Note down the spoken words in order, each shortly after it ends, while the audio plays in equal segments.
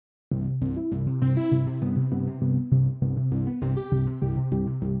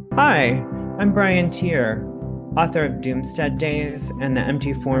Hi, I'm Brian Tier, author of Doomstead Days and The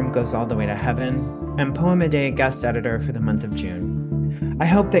Empty Form Goes All the Way to Heaven, and Poem a Day guest editor for the month of June. I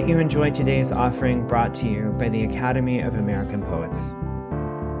hope that you enjoy today's offering brought to you by the Academy of American Poets.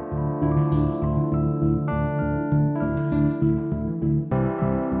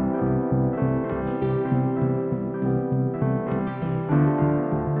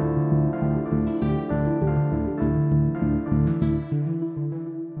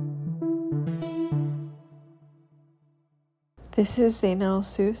 This is Zaina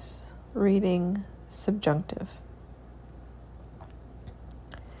Alsous reading Subjunctive.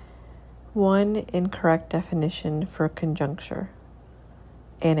 One incorrect definition for conjuncture.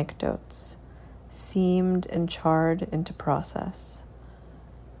 Anecdotes, seamed and charred into process,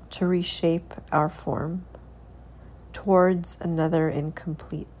 to reshape our form, towards another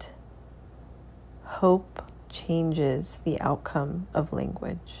incomplete. Hope changes the outcome of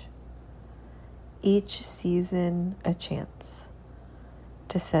language. Each season a chance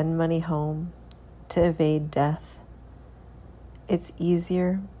to send money home, to evade death. It's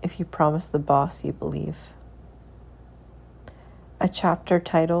easier if you promise the boss you believe. A chapter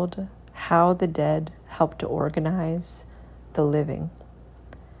titled How the Dead Help to Organize the Living.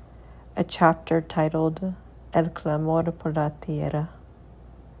 A chapter titled El Clamor por la Tierra.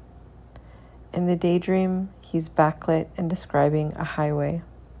 In the daydream, he's backlit and describing a highway.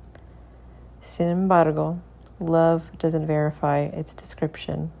 Sin embargo, love doesn't verify its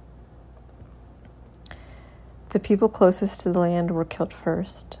description. The people closest to the land were killed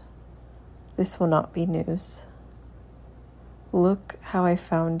first. This will not be news. Look how I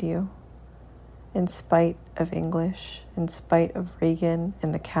found you. In spite of English, in spite of Reagan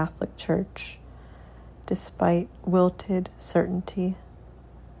and the Catholic Church, despite wilted certainty.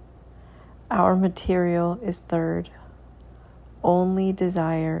 Our material is third. Only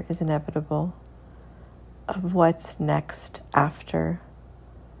desire is inevitable of what's next after.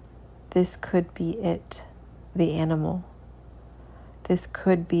 This could be it, the animal. This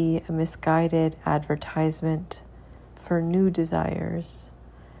could be a misguided advertisement for new desires.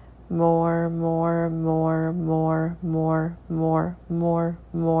 More, more, more, more, more, more, more,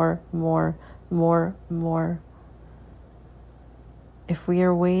 more, more, more, more. If we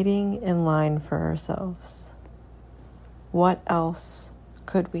are waiting in line for ourselves, what else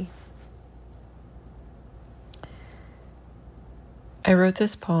could we? I wrote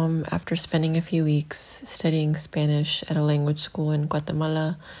this poem after spending a few weeks studying Spanish at a language school in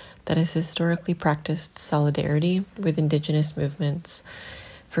Guatemala that has historically practiced solidarity with indigenous movements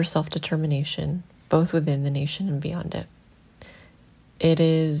for self-determination, both within the nation and beyond it. It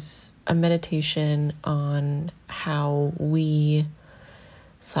is a meditation on how we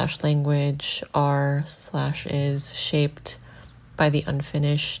 /language are/is shaped by the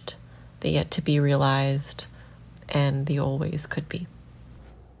unfinished, the yet to be realized, and the always could be.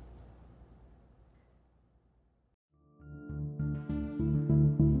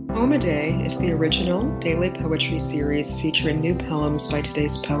 Poem a Day is the original daily poetry series featuring new poems by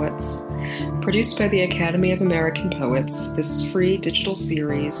today's poets. Produced by the Academy of American Poets, this free digital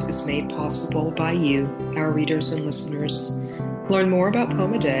series is made possible by you, our readers and listeners. Learn more about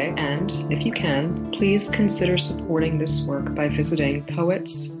Poem a Day and, if you can, please consider supporting this work by visiting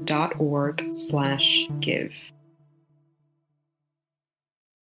poets.org/give.